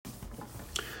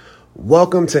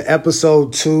Welcome to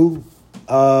episode 2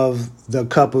 of The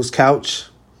Couple's Couch.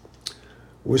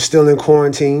 We're still in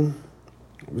quarantine.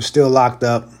 We're still locked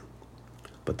up.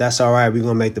 But that's all right. We're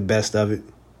going to make the best of it.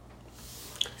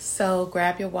 So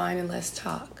grab your wine and let's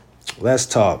talk. Let's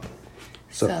talk.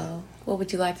 So what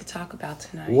would you like to talk about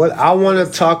tonight? What I want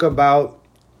to talk about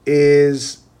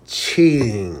is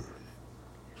cheating.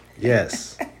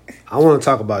 Yes. I want to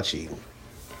talk about cheating.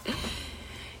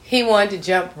 He wanted to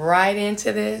jump right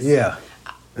into this. Yeah.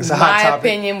 It's a hot topic.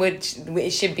 My opinion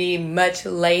it should be much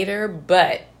later,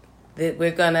 but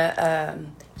we're going to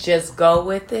just go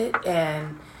with it.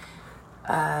 And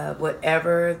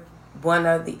whatever one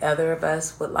or the other of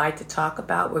us would like to talk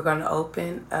about, we're going to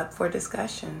open up for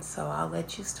discussion. So I'll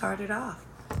let you start it off.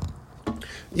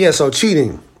 Yeah, so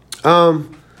cheating. I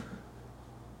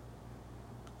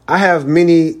have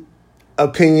many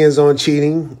opinions on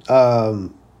cheating.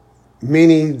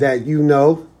 Many that you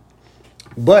know,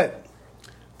 but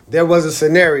there was a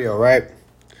scenario, right?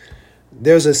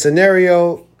 There's a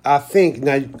scenario, I think,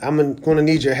 now I'm going to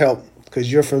need your help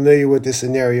because you're familiar with this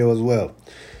scenario as well.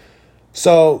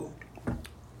 So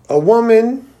a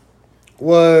woman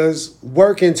was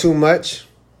working too much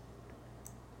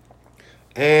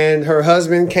and her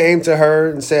husband came to her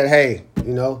and said, hey,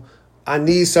 I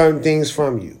need certain things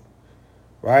from you,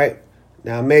 right?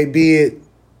 Now, maybe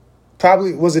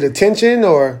was it attention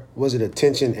or was it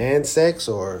attention and sex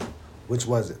or which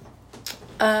was it?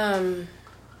 I'm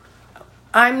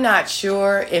not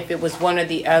sure if it was one or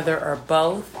the other or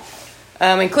both.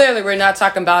 And clearly we're not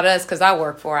talking about us because I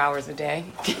work 4 hours a day.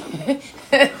 So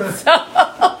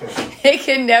it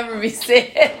can never be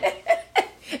said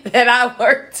that I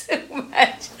work too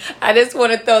much. I just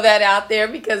want to throw that out there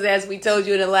because as we told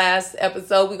you in the last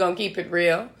episode, we're going to keep it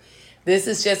real. This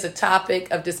is just a topic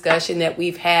of discussion that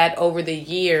we've had over the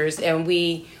years, and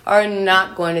we are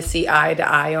not going to see eye to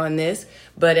eye on this.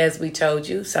 But as we told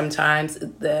you, sometimes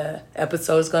the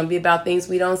episode is going to be about things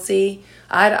we don't see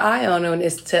eye to eye on, and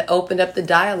it's to open up the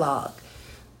dialogue.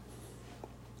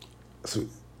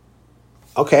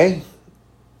 Okay.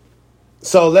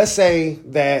 So let's say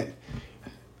that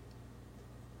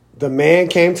the man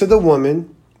came to the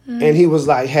woman, and he was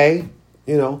like, hey,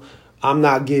 I'm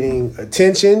not getting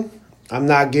attention. I'm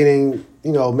not getting,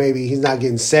 maybe he's not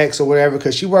getting sex or whatever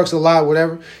because she works a lot,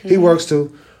 whatever. He works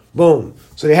too. Boom.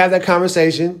 So they have that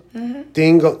conversation.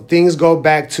 Things go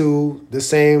back to the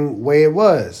same way it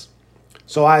was.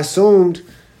 So I assumed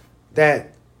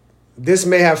that this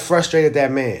may have frustrated that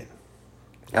man.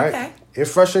 Right? Okay. It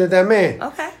frustrated that man.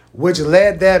 Okay. Which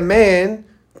led that man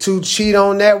to cheat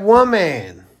on that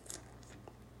woman.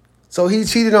 So he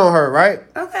cheated on her, right?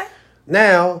 Okay.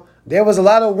 Now, there was a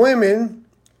lot of women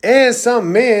and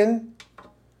some men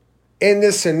in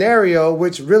this scenario,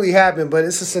 which really happened, but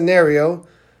it's a scenario.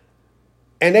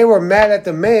 And they were mad at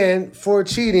the man for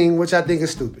cheating, which I think is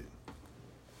stupid.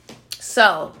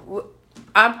 So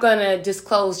I'm going to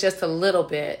disclose just a little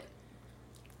bit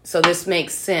so this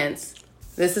makes sense.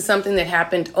 This is something that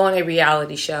happened on a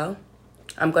reality show.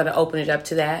 I'm going to open it up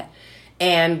to that.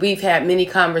 And we've had many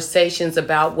conversations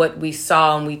about what we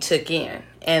saw and we took in.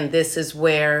 And this is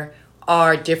where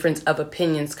our difference of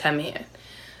opinions come in.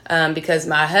 Because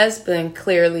my husband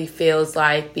clearly feels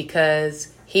like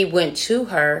because he went to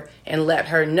her and let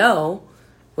her know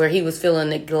where he was feeling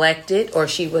neglected or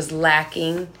she was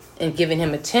lacking in giving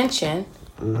him attention,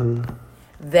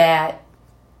 that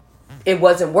it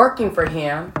wasn't working for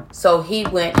him. So he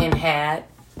went and had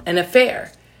an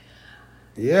affair.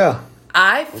 Yeah.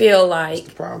 I feel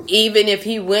like even if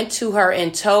he went to her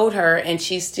and told her and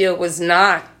she still was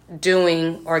not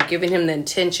doing or giving him the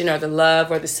attention or the love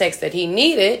or the sex that he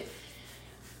needed,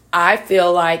 I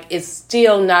feel like it's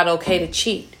still not okay to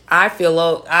cheat. I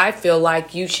feel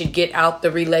like you should get out the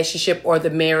relationship or the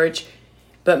marriage,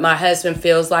 but my husband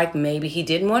feels like maybe he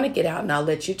didn't want to get out, and I'll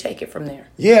let you take it from there.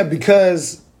 Yeah,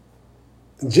 because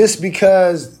just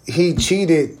because he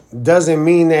cheated doesn't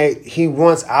mean that he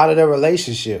wants out of the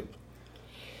relationship.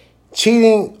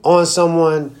 Cheating on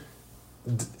someone,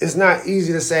 it's not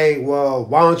easy to say, well,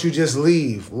 why don't you just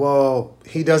leave? Well,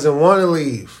 he doesn't want to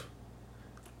leave.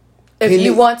 If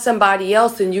you want somebody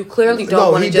else, then you clearly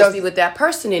don't want to just be with that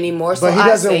person anymore. But he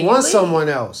doesn't want someone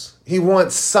else. He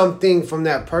wants something from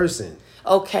that person.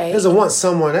 Okay. He doesn't want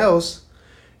someone else.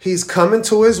 He's coming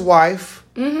to his wife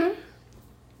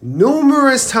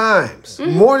numerous times,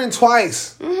 more than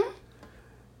twice.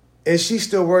 And she's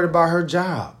still worried about her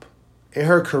job and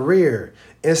her career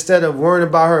instead of worrying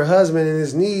about her husband and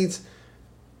his needs.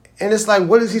 And it's like,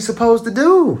 what is he supposed to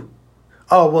do?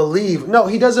 Oh, well, leave. No,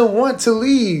 he doesn't want to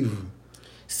leave.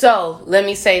 So let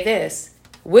me say this.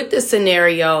 with the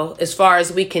scenario, as far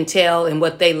as we can tell and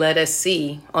what they let us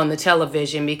see on the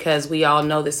television, because we all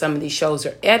know that some of these shows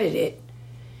are edited,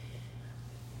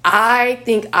 I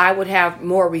think I would have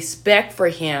more respect for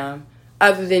him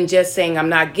other than just saying, I'm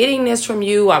not getting this from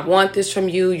you. I want this from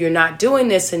you. You're not doing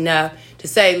this enough, to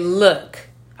say, look,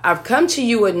 I've come to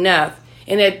you enough.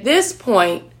 And at this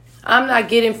point, I'm not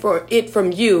getting it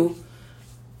from you.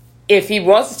 If he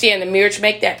wants to stay in the marriage,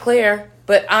 make that clear.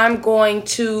 But we're going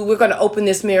to open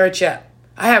this marriage up.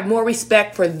 I have more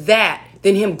respect for that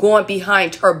than him going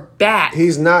behind her back.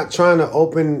 He's not trying to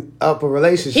open up a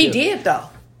relationship. He did, though.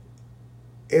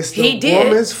 It's the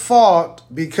woman's fault,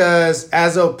 because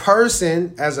as a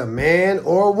person, as a man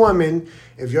or a woman,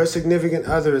 if your significant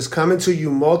other is coming to you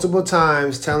multiple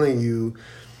times telling you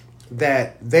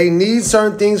that they need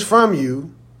certain things from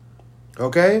you,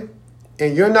 okay,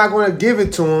 and you're not going to give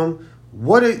it to them,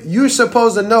 you're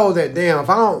supposed to know that, damn,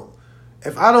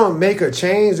 if I don't make a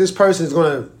change, this person is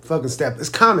going to fucking step. It's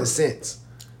common sense.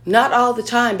 Not all the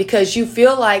time, because you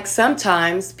feel like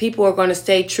sometimes people are going to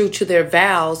stay true to their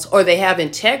vows, or they have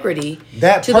integrity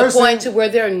the point to where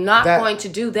they're not going to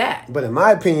do that. But in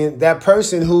my opinion, that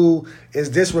person who is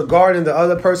disregarding the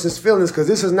other person's feelings, because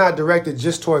this is not directed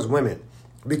just towards women,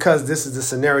 because this is the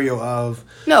scenario of...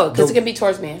 No, because it can be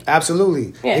towards men.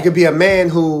 Absolutely. Yeah. It could be a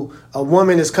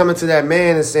woman is coming to that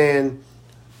man and saying,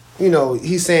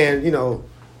 he's saying,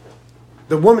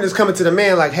 the woman is coming to the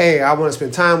man like, hey, I want to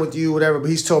spend time with you, whatever, but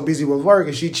he's so busy with work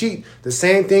and she cheat. The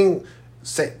same thing,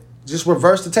 just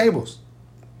reverse the tables.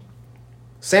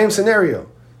 Same scenario.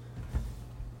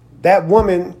 That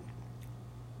woman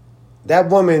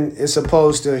is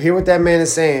supposed to hear what that man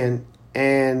is saying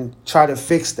and try to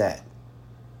fix that.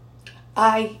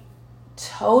 I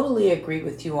totally agree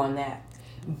with you on that.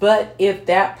 But if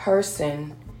that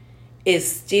person is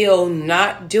still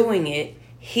not doing it,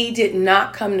 he did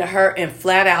not come to her and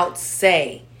flat out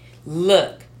say,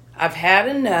 look, I've had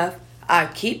enough. I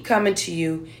keep coming to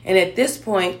you. And at this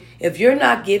point, if you're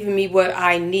not giving me what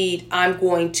I need, I'm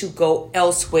going to go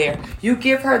elsewhere. You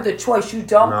give her the choice. You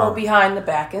don't go behind the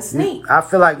back and sneak. I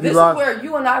feel like this is where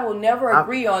you and I will never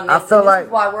agree on this. This is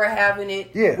why we're having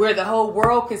it where the whole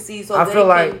world can see, so they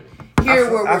can hear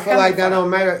where we're coming from. I feel like that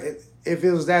don't matter if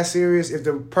it was that serious. If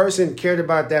the person cared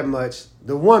about that much,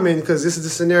 the woman, because this is the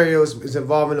scenario, is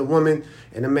involving a woman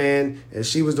and a man, and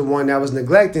she was the one that was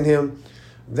neglecting him,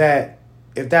 that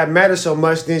if that mattered so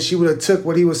much, then she would have took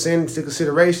what he was saying into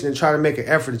consideration and tried to make an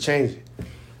effort to change it.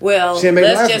 Well,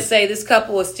 let's just say this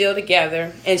couple was still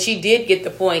together, and she did get the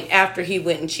point after he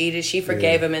went and cheated. She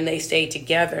forgave him, and they stayed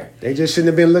together. They just shouldn't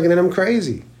have been looking at him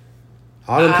crazy.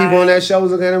 All them people on that show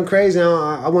was looking at him crazy.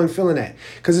 I wasn't feeling that.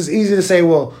 Because it's easy to say,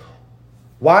 well,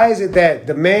 why is it that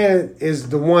the man is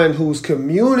the one who's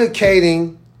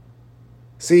communicating?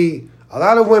 See, a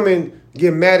lot of women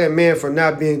get mad at men for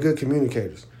not being good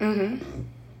communicators. Mm-hmm.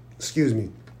 Excuse me.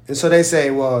 And so they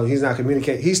say, well, he's not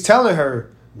communicating. He's telling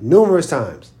her numerous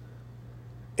times,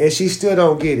 and she still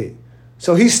don't get it.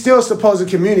 So he's still supposed to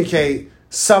communicate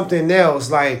something else,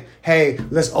 like, hey,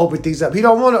 let's open things up. He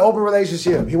don't want an open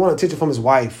relationship. He wants attention from his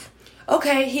wife.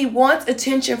 Okay, he wants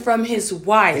attention from his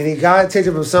wife. And he got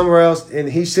attention from somewhere else, and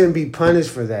he shouldn't be punished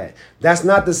for that. That's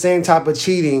not the same type of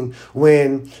cheating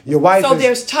when your wife So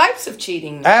there's types of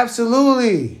cheating.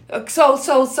 Absolutely.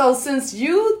 So since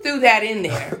you threw that in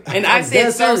there, and I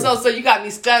said so you got me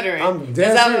stuttering. I'm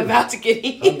dead serious. I'm about to get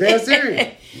in. I'm dead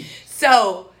serious.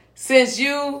 So since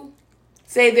you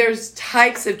say there's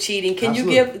types of cheating,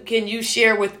 can you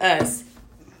share with us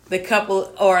the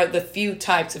couple or the few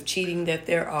types of cheating that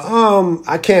there are?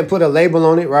 I can't put a label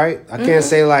on it, right? I can't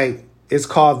say like it's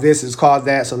called this, it's called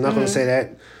that, so I'm not going to say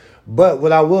that. But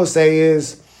what I will say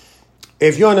is,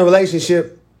 if you're in a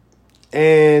relationship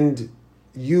and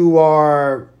you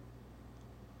are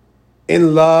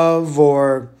in love,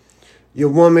 or your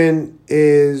woman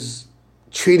is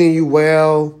treating you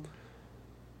well,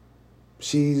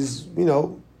 she's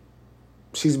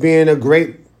being a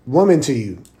great woman to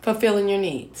you. Fulfilling your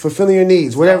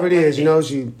needs, whatever it is, she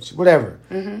whatever.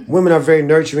 Mm-hmm. Women are very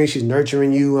nurturing. She's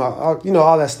nurturing you,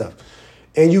 all that stuff.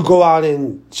 And you go out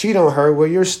and cheat on her, well,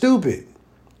 you're stupid,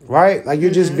 right? Like you're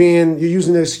just you're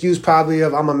using the excuse probably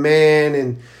of I'm a man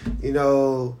and,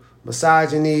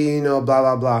 misogyny, blah,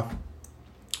 blah, blah.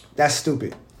 That's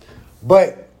stupid.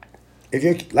 But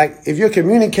if you're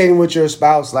communicating with your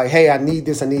spouse, like, hey, I need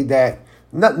this, I need that,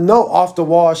 no off the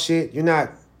wall shit. You're not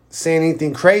saying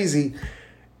anything crazy.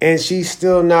 And she's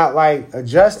still not like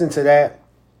adjusting to that,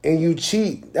 and you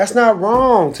cheat. That's not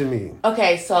wrong to me.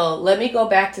 Okay, so let me go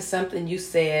back to something you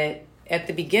said at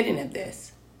the beginning of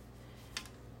this.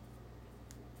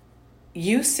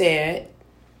 You said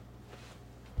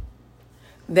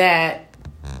that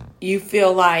you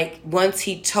feel like once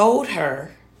he told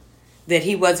her that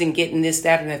he wasn't getting this,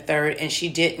 that, and the third, and she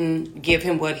didn't give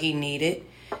him what he needed,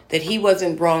 that he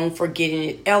wasn't wrong for getting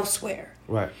it elsewhere.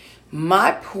 Right.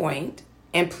 My point,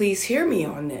 and please hear me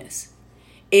on this,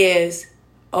 is,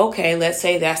 okay, let's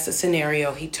say that's the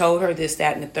scenario. He told her this,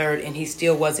 that, and the third, and he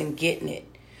still wasn't getting it.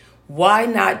 Why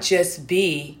not just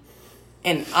be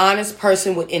an honest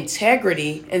person with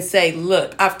integrity and say,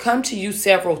 look, I've come to you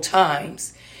several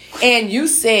times, and you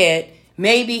said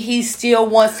maybe he still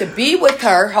wants to be with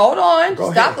her. Hold on.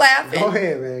 Stop laughing. Go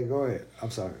ahead, man. Go ahead. I'm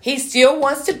sorry. He still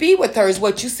wants to be with her is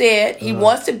what you said. He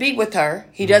wants to be with her.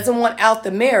 He doesn't want out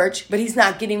the marriage, but he's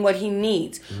not getting what he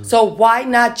needs. So why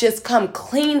not just come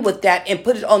clean with that and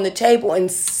put it on the table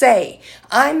and say,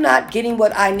 I'm not getting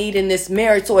what I need in this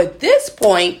marriage. So at this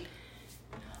point,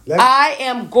 I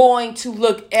am going to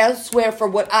look elsewhere for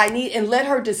what I need and let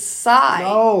her decide.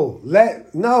 No.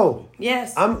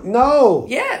 Yes. No.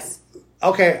 Yes.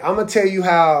 Okay, I'm going to tell you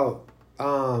how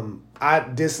I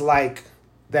dislike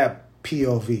that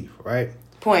POV, right?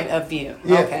 Point of view.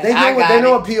 Yeah, okay. They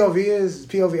know what POV is.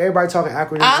 POV, everybody talking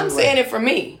acronyms. I'm saying it for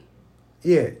me.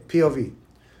 Yeah, POV.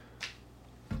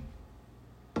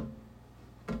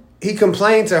 He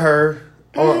complained to her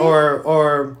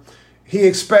or he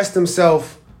expressed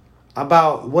himself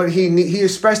about what he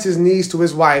expressed his needs to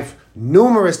his wife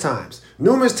numerous times.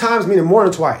 Numerous times meaning more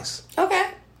than twice. Okay.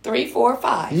 3, 4,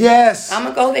 5. Yes. I'm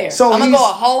going to go there. So I'm going to go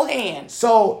a whole hand.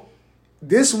 So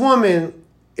this woman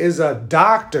is a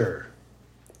doctor.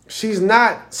 She's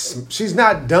not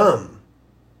dumb.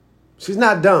 She's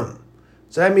not dumb.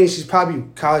 So that means she's probably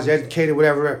college educated,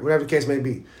 whatever the case may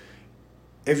be.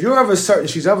 If you're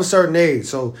she's of a certain age.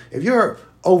 So if you're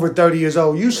over 30 years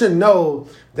old, you should know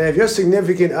that if your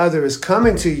significant other is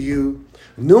coming to you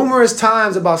numerous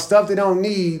times about stuff they don't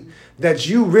need, that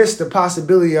you risk the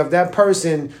possibility of that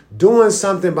person doing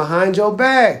something behind your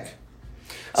back.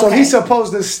 So he's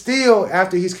supposed to still,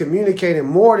 after he's communicating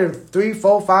more than 3,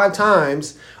 4, 5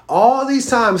 times, all these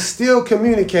times still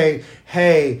communicate,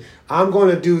 hey, I'm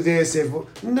going to do this.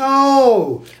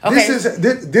 No. Okay.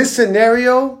 This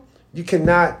scenario,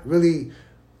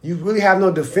 you really have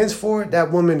no defense for it.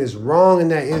 That woman is wrong in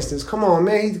that instance. Come on,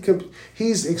 man.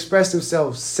 He's expressed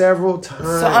himself several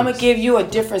times. So I'm going to give you a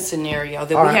different scenario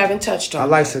that we haven't touched on. I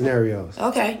like scenarios.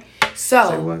 Okay.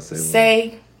 So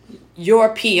say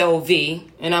your POV,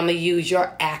 and I'm going to use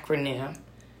your acronym,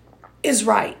 is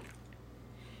right.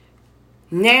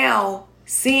 Now,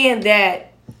 seeing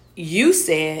that you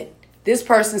said this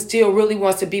person still really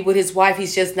wants to be with his wife,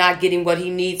 he's just not getting what he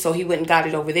needs, so he went and got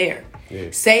it over there.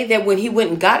 Yeah. Say that when he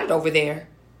went and got it over there,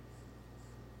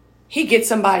 he gets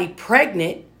somebody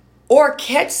pregnant or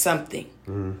catch something.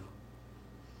 Mm-hmm.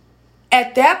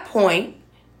 At that point,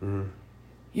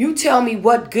 you tell me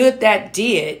what good that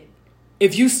did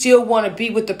if you still want to be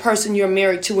with the person you're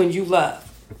married to and you love.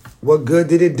 What good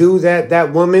did it do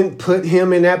that woman put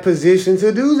him in that position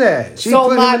to do that? She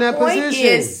put him in that position. So my point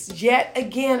is, yet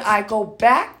again, I go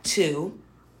back to,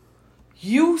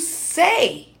 you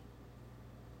say,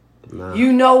 nah.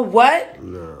 You know what?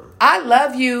 No. I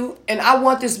love you and I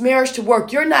want this marriage to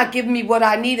work. You're not giving me what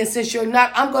I need. And since you're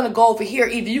not, I'm going to go over here.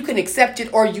 Either you can accept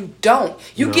it or you don't.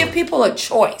 You give people a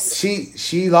choice.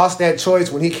 She lost that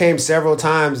choice when he came several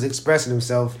times expressing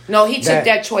himself. No, he took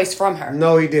that choice from her.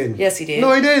 No, he didn't. Yes, he did.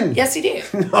 No, he didn't. Yes, he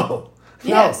did. No.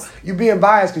 Yes. No, you're being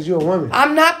biased because you're a woman.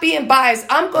 I'm not being biased.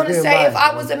 I'm going to say biased, if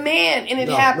I was a man and it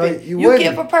happened, you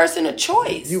give a person a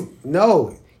choice.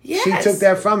 No. Yes. She took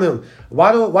that from him.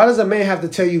 Why does a man have to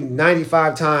tell you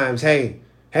 95 times, hey,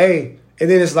 and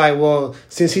then it's like, well,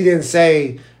 since he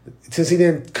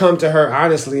didn't come to her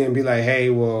honestly and be like,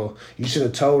 hey, well, you should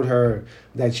have told her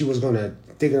that you was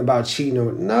thinking about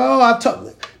cheating. No,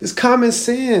 it's common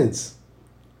sense.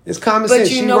 It's common sense.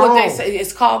 But you know what they say,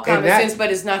 it's called common sense,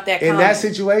 but it's not that common. In that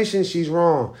situation, she's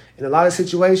wrong. In a lot of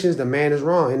situations, the man is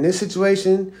wrong. In this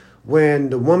situation,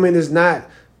 when the woman is not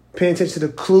paying attention to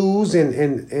the clues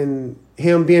and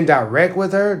him being direct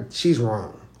with her, she's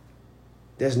wrong.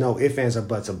 There's no ifs, ands, or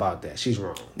buts about that. She's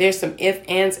wrong. There's some ifs,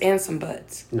 ands, and some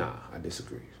buts. Nah, I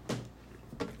disagree.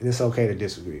 And it's okay to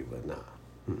disagree, but nah.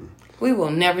 Mm-mm. We will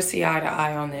never see eye to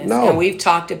eye on this. No. And we've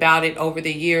talked about it over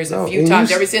the years a few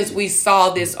times, ever since we saw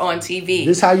this on TV.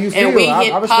 This is how you feel. And we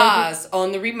hit pause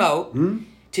on the remote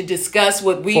to discuss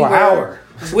what we were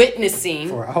witnessing.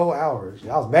 For a whole hour.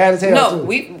 I was mad as hell,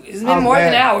 no, it's been more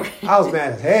than an hour. I was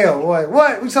mad as hell.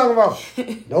 What we talking about?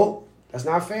 Nope, that's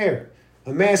not fair.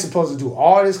 A man's supposed to do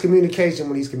all this communication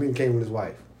when he's communicating with his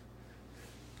wife.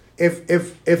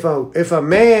 If a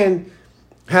man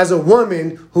has a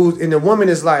woman and the woman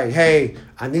is like, hey,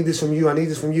 I need this from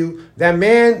you, that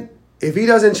man if he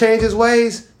doesn't change his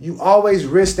ways, you always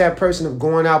risk that person of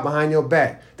going out behind your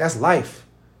back. That's life.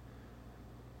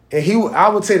 And I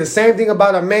would say the same thing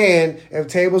about a man if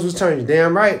tables was turned.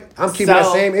 Damn right. I'm keeping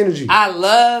that same energy. I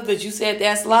love that you said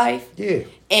that's life. Yeah.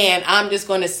 And I'm just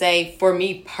going to say, for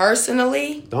me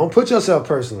personally. Don't put yourself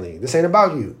personally. This ain't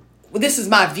about you. Well, this is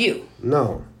my view.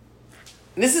 No.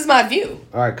 This is my view.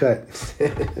 All right, cut.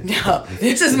 No,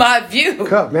 this is my view.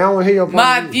 Cut, man. I want to hear your point.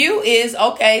 My view is,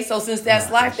 okay, so since that's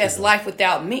life, that's life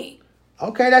without me.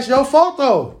 Okay, that's your fault,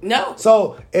 though. No.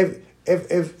 So if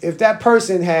that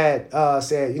person had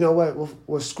said, you know what,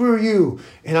 well, screw you,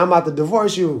 and I'm about to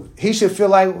divorce you, he should feel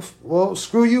like, well,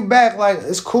 screw you back. Like,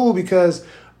 it's cool because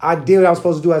I did what I was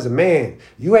supposed to do as a man.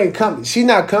 You ain't coming. She's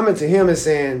not coming to him and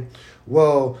saying,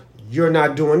 well, you're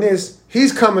not doing this.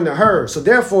 He's coming to her. So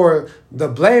therefore, the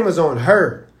blame is on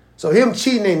her. So him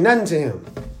cheating ain't nothing to him.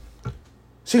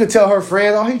 She could tell her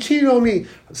friends, oh, he cheated on me.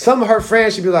 Some of her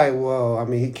friends should be like, well, I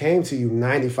mean, he came to you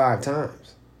 95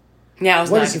 times. Now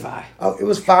it's 95. Oh, it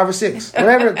was 5 or 6.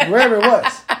 Whatever it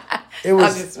was. It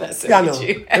was. I'm just messing with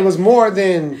you. It was more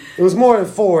than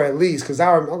 4 at least. Because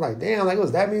I'm like, damn, like it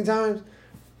was that many times?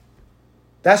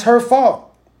 That's her fault.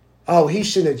 Oh, he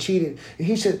shouldn't have cheated.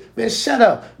 He should, man, shut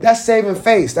up. That's saving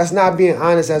face. That's not being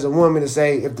honest as a woman to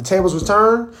say if the tables was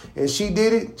turned and she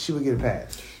did it, she would get a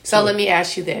pass. So let me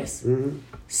ask you this. Mm-hmm.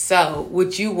 So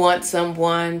would you want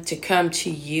someone to come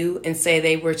to you and say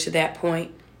they were to that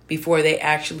point before they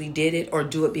actually did it, or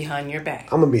do it behind your back?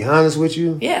 I'm going to be honest with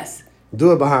you. Yes.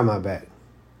 Do it behind my back.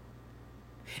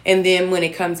 And then when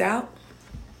it comes out?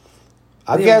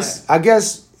 I guess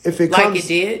if it comes... Like it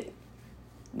did?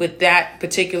 With that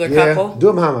particular couple?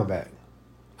 Do it behind my back.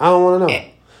 I don't want to know.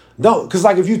 Don't, because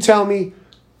like if you tell me,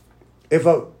 if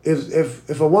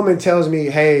a woman tells me,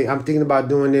 hey, I'm thinking about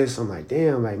doing this, I'm like,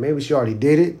 damn, like maybe she already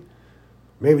did it.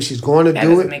 Maybe she's going to do it. That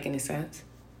doesn't make any sense.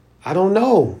 I don't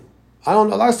know. A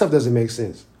lot of stuff doesn't make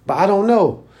sense, but I don't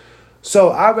know.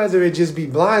 So I'd rather it just be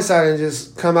blindsided and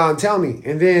just come out and tell me.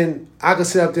 And then I could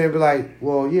sit up there and be like,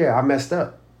 well, yeah, I messed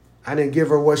up. I didn't give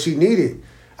her what she needed.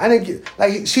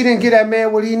 She didn't get that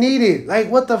man what he needed.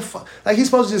 Like, what the fuck? Like, he's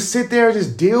supposed to just sit there and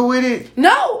just deal with it?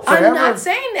 No, forever? I'm not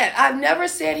saying that. I've never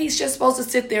said he's just supposed to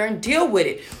sit there and deal with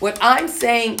it. What I'm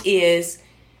saying is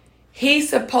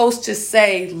he's supposed to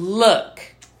say, look.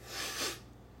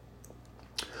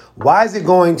 Why is it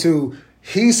going to,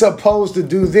 he's supposed to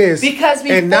do this? Because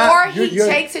before he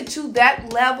takes it to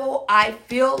that level, I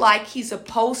feel like he's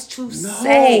supposed to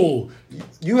say.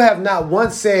 You have not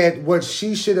once said what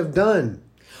she should have done.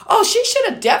 Oh, she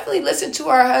should have definitely listened to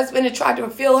her husband and tried to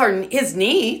fulfill his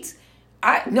needs.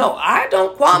 I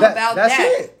don't qualm about that. That's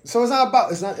it. So it's not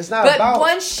about. It's not but about. But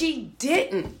once she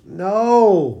didn't.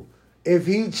 No. If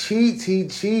he cheats, he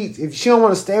cheats. If she don't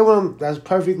want to stay with him, that's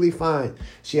perfectly fine.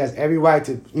 She has every right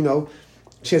to,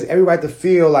 she has every right to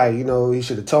feel like, he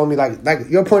should have told me. Like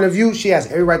your point of view, she has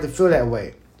every right to feel that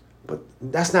way. But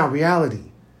that's not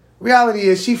reality. Reality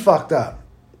is she fucked up.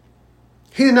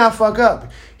 He did not fuck up.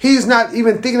 He's not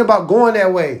even thinking about going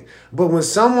that way. But when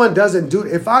someone doesn't do,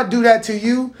 if I do that to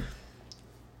you,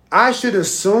 I should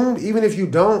assume, even if you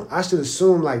don't, I should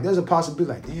assume like there's a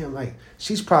possibility like, damn, like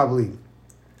she's probably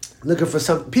looking for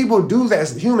some. People do that.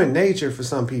 It's human nature for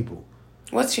some people.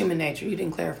 What's human nature? You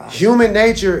didn't clarify. Human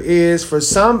nature is for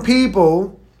some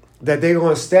people that they're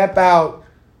going to step out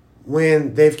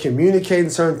when they've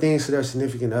communicated certain things to their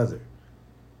significant other.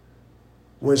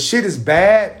 When shit is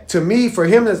bad, to me, for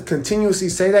him to continuously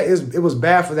say that, it was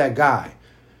bad for that guy.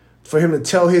 For him to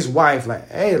tell his wife, like,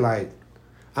 hey, like,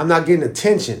 I'm not getting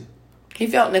attention. He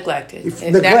felt neglected.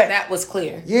 That was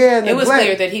clear. Yeah, neglect. It was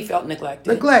clear that he felt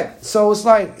neglected. Neglect. So it's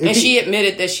like... And she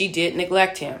admitted that she did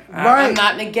neglect him. Right. I'm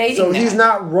not negating that. So he's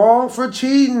not wrong for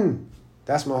cheating.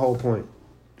 That's my whole point.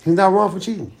 He's not wrong for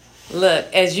cheating. Look,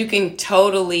 as you can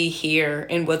totally hear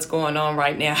in what's going on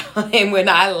right now, and when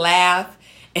I laugh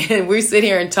and we sit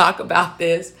here and talk about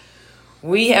this,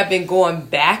 we have been going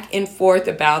back and forth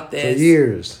about this. For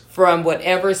years. From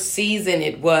whatever season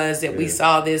it was that we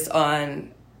saw this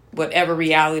on, whatever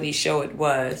reality show it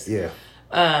was. Yeah.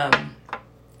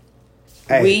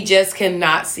 We just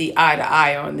cannot see eye to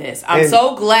eye on this. I'm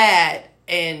so glad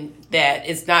that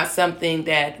it's not something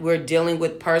that we're dealing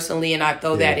with personally, and I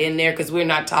throw that in there because we're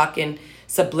not talking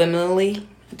subliminally.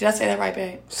 Did I say that right,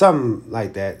 babe? Something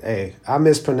like that. Hey, I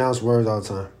mispronounce words all the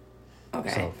time.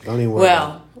 Okay. So don't even worry.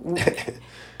 Well,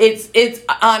 it's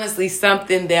honestly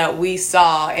something that we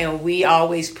saw, and we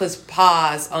always put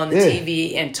pause on the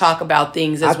TV and talk about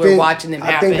things as we're watching them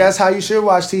happen. I think that's how you should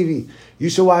watch TV. You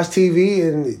should watch TV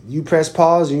and you press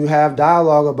pause and you have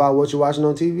dialogue about what you're watching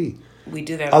on TV. We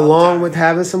do that all the time. Along with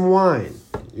having some wine.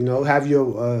 Have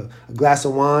your a glass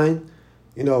of wine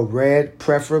red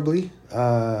preferably,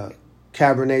 Cabernet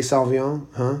Sauvignon,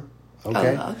 huh?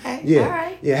 Okay. Oh, okay. Yeah. All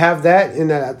right. Yeah, have that, and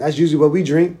that's usually what we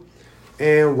drink,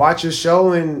 and watch a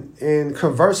show and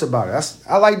converse about it.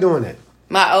 I like doing that.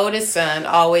 My oldest son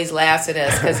always laughs at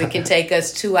us because it can take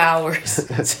us 2 hours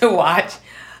to watch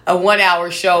a 1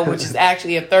 hour show, which is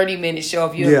actually a 30-minute show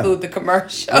if you include the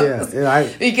commercials. Yeah,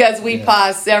 because we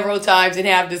pause several times and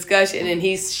have discussion, and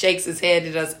he shakes his head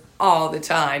at us all the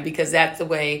time because that's the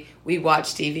way we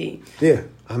watch TV. Yeah,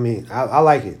 I mean, I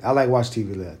like it. I like watch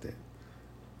TV like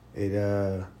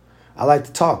that. I like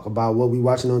to talk about what we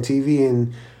watching on TV,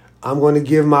 and I'm going to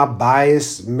give my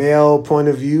biased male point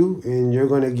of view, and you're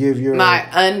going to give my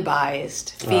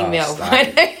unbiased female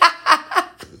point.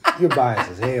 You're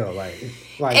biased as hell,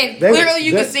 and clearly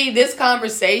you can see this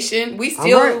conversation. We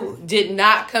still did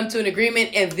not come to an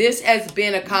agreement, and this has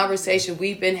been a conversation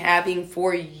we've been having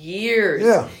for years.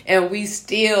 Yeah, and we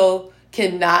still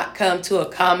cannot come to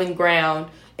a common ground,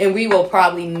 and we will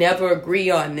probably never agree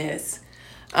on this.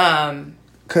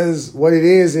 Because what it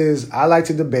is I like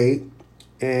to debate.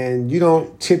 And you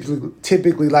don't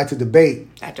typically like to debate.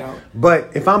 I don't.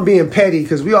 But if I'm being petty,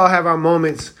 because we all have our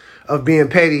moments of being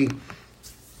petty,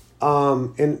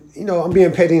 and I'm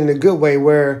being petty in a good way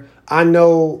where I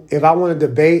know if I want to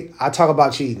debate, I talk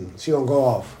about cheating. She gonna go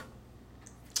off.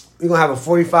 We're gonna have a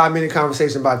 45-minute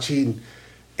conversation about cheating,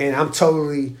 and I'm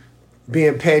totally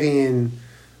being petty and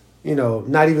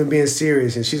not even being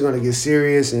serious, and she's gonna get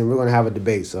serious, and we're gonna have a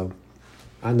debate. So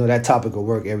I know that topic will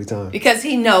work every time. Because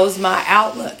he knows my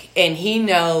outlook. And he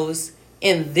knows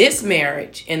in this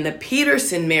marriage, in the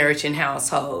Peterson marriage and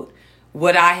household,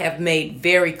 what I have made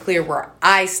very clear where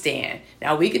I stand.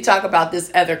 Now, we could talk about this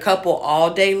other couple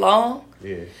all day long.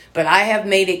 Yeah. But I have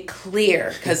made it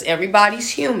clear because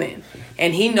everybody's human.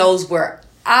 And he knows where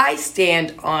I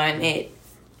stand on it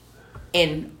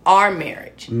in our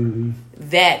marriage. Mm-hmm.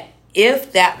 That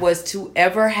if that was to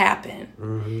ever happen...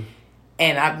 Mm-hmm.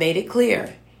 And I've made it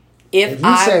clear. If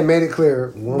you say made it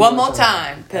clear one more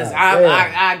time, because I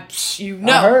I heard you.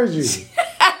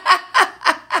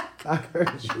 I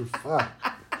heard you. Fuck.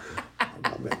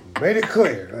 Made it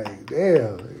clear. Like,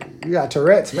 damn, you got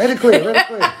Tourette's. Made it clear. Made it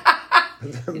clear.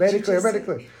 Made it clear. Made it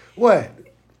clear. What?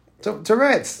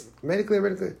 Tourette's. Made it clear.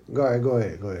 Made it clear. Go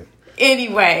ahead.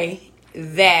 Anyway,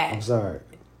 I'm sorry.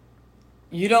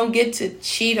 You don't get to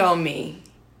cheat on me,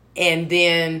 and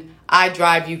then I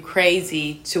drive you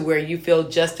crazy to where you feel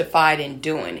justified in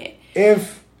doing it.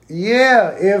 If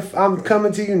I'm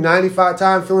coming to you 95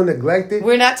 times feeling neglected.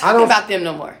 We're not talking about them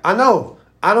no more. I know.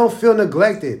 I don't feel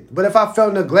neglected. But if I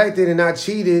felt neglected and I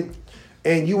cheated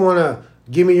and you want to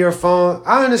give me your phone,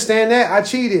 I understand that. I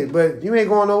cheated, but you ain't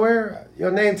going nowhere.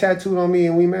 Your name tattooed on me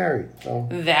and we married. So.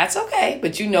 That's okay,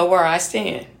 but you know where I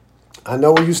stand. I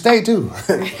know where you stay too.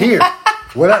 Here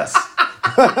with us.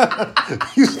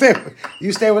 You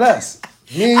stay with us.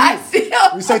 Me and you.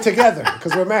 We stay together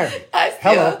because we're married. I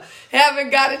still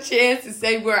haven't got a chance to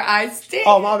say where I stand.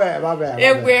 Oh, my bad.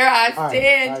 And where I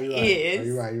stand is...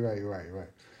 You're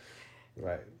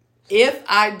right. If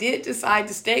I did decide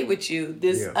to stay with you,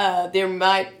 there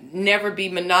might never be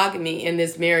monogamy in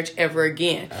this marriage ever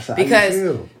again. That's how because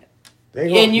you feel.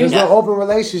 There's no open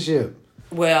relationship.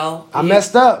 Well... I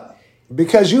messed up.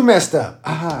 Because you messed up.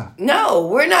 No,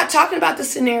 we're not talking about the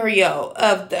scenario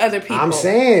of the other people. I'm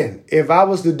saying, if I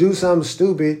was to do something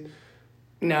stupid...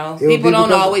 No, people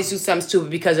don't always do something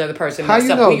stupid because the other person messed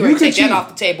up. We're going to take that off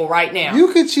the table right now.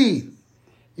 You could cheat.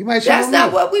 You might cheat. That's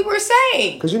not what we were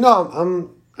saying. Because I'm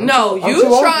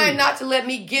you trying not to let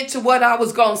me get to what I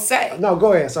was going to say. No,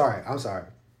 go ahead. Sorry. I'm sorry.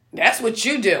 That's what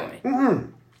you doing.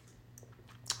 Mm-mm.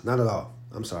 Not at all.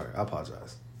 I'm sorry. I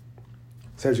apologize.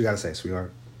 Say what you got to say,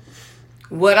 sweetheart.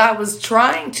 What I was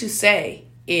trying to say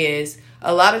is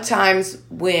a lot of times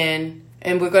when,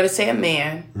 and we're going to say a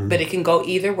man, but it can go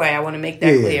either way. I want to make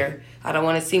that clear. I don't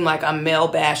want to seem like I'm male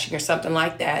bashing or something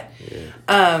like that.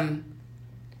 Yeah.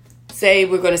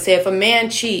 We're going to say if a man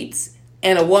cheats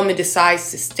and a woman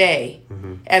decides to stay,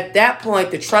 at that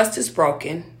point the trust is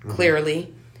broken,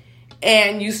 clearly,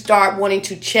 and you start wanting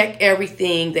to check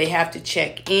everything. They have to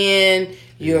check in.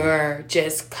 You're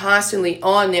just constantly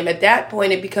on them. At that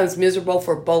point, it becomes miserable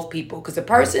for both people because the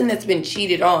person that's been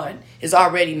cheated on is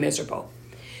already miserable.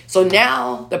 So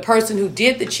now the person who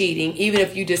did the cheating, even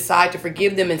if you decide to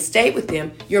forgive them and stay with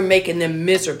them, you're making them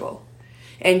miserable.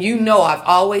 And I've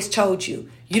always told you,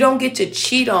 you don't get to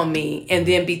cheat on me and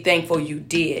then be thankful you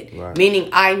did. Right. Meaning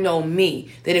I know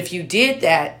me, that if you did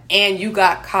that and you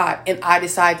got caught and I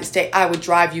decided to stay, I would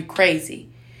drive you crazy.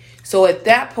 So at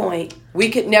that point, we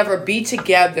could never be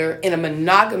together in a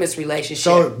monogamous relationship.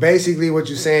 So basically what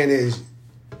you're saying is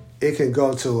it can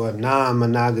go to a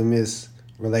non-monogamous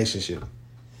relationship.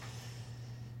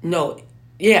 No.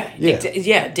 Yeah.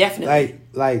 Yeah, definitely.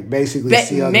 Like basically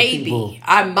see other people. Maybe.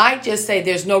 I might just say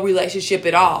there's no relationship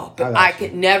at all. But I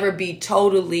could never be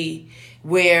totally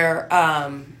where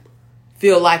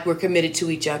feel like we're committed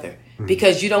to each other.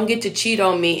 Because you don't get to cheat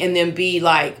on me and then be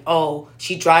like, oh,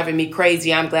 she driving me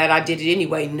crazy. I'm glad I did it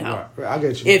anyway. No. Right. I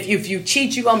get you. If you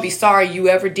cheat, you're going to be sorry you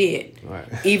ever did. Right.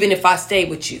 Even if I stay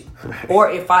with you. Or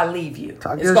if I leave you. It's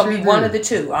going to be one of the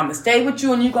two. I'm going to stay with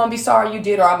you and you're going to be sorry you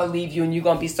did. Or I'm going to leave you and you're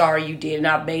going to be sorry you did. And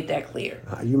I've made that clear.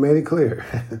 You made it clear.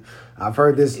 I've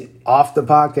heard this off the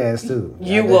podcast too.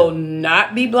 You will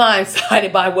not be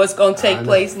blindsided by what's going to take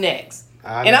place next.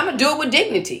 And I'm going to do it with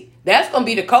dignity. That's going to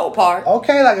be the cold part.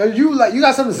 Okay, you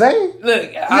got something to say?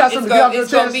 Look,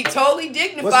 it's going to be totally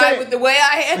dignified with the way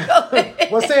I handle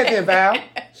it. Well, say it then, Val.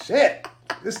 Shit.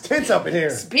 It's tense up in here.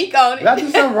 Speak on it. Did I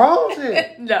do something wrong?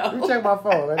 Shit. No. Let me check my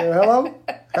phone. Hello?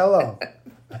 Hello.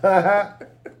 I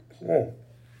feel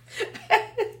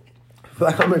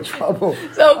like I'm in trouble.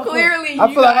 So clearly,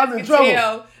 I feel like I'm in trouble.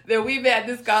 Tell that we've had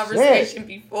this conversation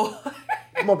before.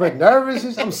 I'm a bit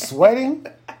nervous. I'm sweating.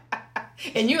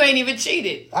 And you ain't even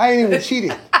cheated. I ain't even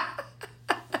cheated.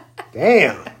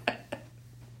 Damn.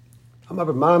 I'm up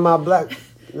and minding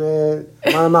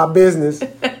my business.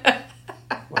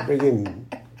 I'm getting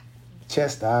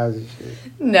chastised and shit.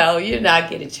 No, you're not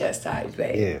getting chastised,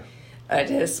 babe. Yeah. I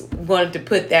just wanted to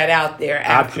put that out there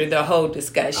after the whole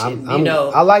discussion.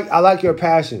 I like your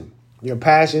passion. Your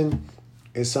passion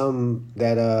is something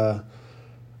that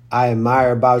I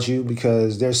admire about you,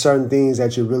 because there's certain things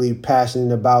that you're really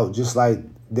passionate about, just like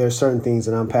there's certain things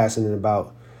that I'm passionate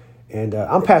about. And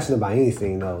I'm passionate about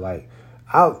anything, though.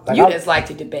 You just like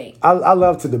to debate. I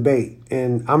love to debate,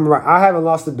 and I haven't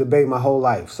lost a debate my whole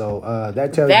life, so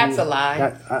that tells that's a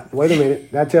lie. Wait a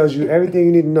minute, that tells you everything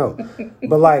you need to know.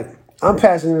 But I'm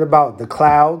passionate about the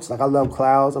clouds. I love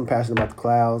clouds. I'm passionate about the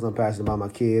clouds. I'm passionate about my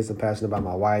kids. I'm passionate about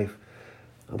my wife.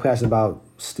 I'm passionate about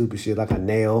stupid shit like a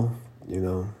nail,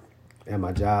 At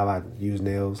my job, I use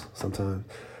nails sometimes.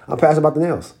 I'm passionate about the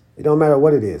nails. It don't matter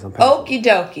what it is. I'm passionate. Okie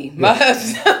dokie. My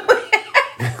husband.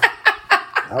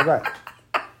 All right.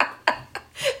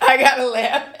 I gotta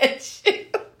laugh at you.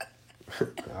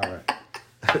 All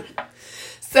right.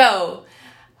 So,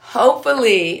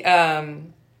 hopefully,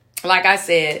 like I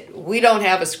said, we don't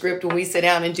have a script when we sit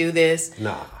down and do this.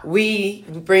 Nah. We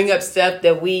bring up stuff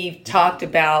that we've talked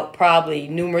about probably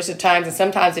numerous of times, and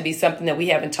sometimes it'd be something that we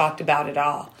haven't talked about at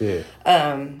all. Yeah.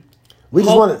 We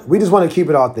just want to keep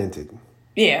it authentic.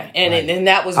 Yeah, and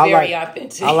that was very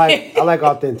authentic. I like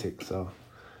authentic, so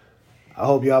I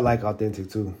hope y'all like authentic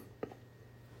too.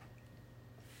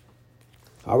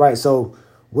 All right, so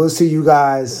we'll see you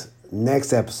guys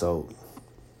next episode.